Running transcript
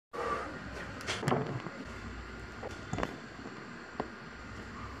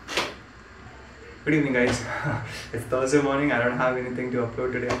Good evening, guys. It's Thursday morning. I don't have anything to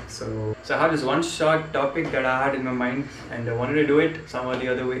upload today, so I have this one short topic that I had in my mind, and I wanted to do it some or the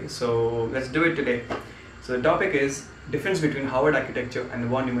other way. So let's do it today. So the topic is difference between Haward architecture and the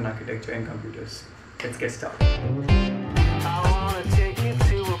von Neumann architecture in computers. Let's get started.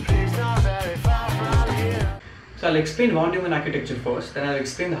 So I'll explain von Neumann architecture first, then I'll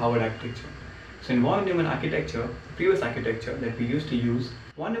explain the Haward architecture. So in von Neumann architecture, the previous architecture that we used to use,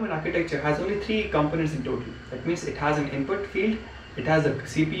 von Neumann architecture has only 3 components in total. That means it has an input field, it has a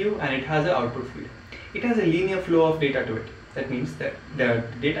CPU, and it has an output field. It has a linear flow of data to it. That means that the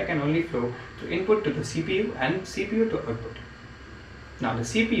data can only flow to input to the CPU and CPU to output. Now the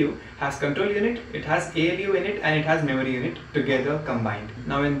CPU has control unit, it has ALU in it, and it has memory unit together combined.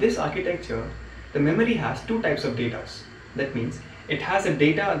 Now in this architecture, the memory has 2 types of data. That means it has a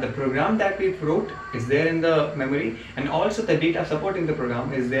data, the program that we wrote is there in the memory, and also the data supporting the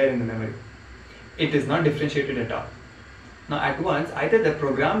program is there in the memory. It is not differentiated at all. Now at once, either the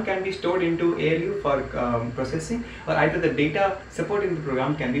program can be stored into ALU for processing, or either the data supporting the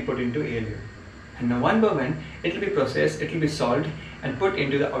program can be put into ALU. And now one by one, it will be processed, it will be solved and put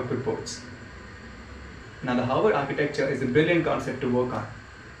into the output ports. Now the Haward architecture is a brilliant concept to work on.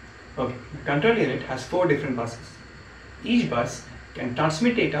 Okay, the control unit has 4 different buses. Each bus can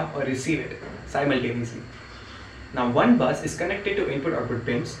transmit data or receive it simultaneously. Now one bus is connected to input-output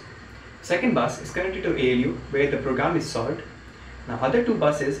pins. Second bus is connected to ALU where the program is solved. Now other 2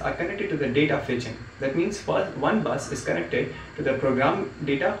 buses are connected to the data fetching. That means first one bus is connected to the program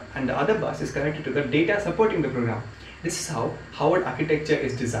data and the other bus is connected to the data supporting the program. This is how Haward architecture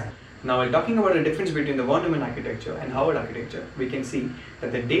is designed. Now while talking about the difference between the von Neumann architecture and Haward architecture, we can see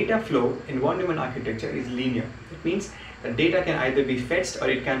that the data flow in von Neumann architecture is linear. It means the data can either be fetched or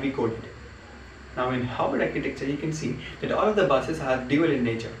it can be coded. Now in Haward architecture, you can see that all of the buses are dual in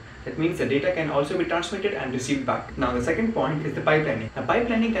nature. That means the data can also be transmitted and received back. Now the second point is the pipelining. Now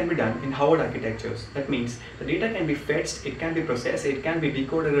pipelining can be done in Haward architectures. That means the data can be fetched, it can be processed, it can be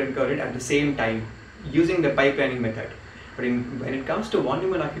decoded or encoded at the same time using the pipelining method. But when it comes to von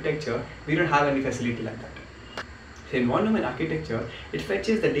Neumann architecture, we don't have any facility like that. So in von Neumann architecture, it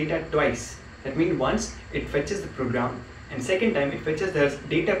fetches the data twice. That means once it fetches the program, and second time it fetches the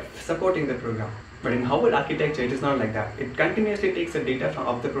data supporting the program. But in Haward architecture, it is not like that. It continuously takes the data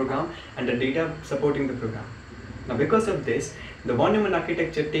of the program and the data supporting the program. Now because of this, the von Neumann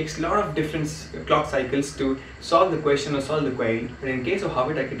architecture takes a lot of different clock cycles to solve the question or solve the query. But in case of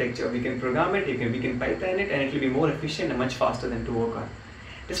Haward architecture, we can program it, we can pipeline it, and it will be more efficient and much faster than to work on.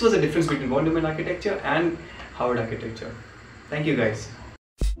 This was the difference between von Neumann architecture and Haward architecture. Thank you guys.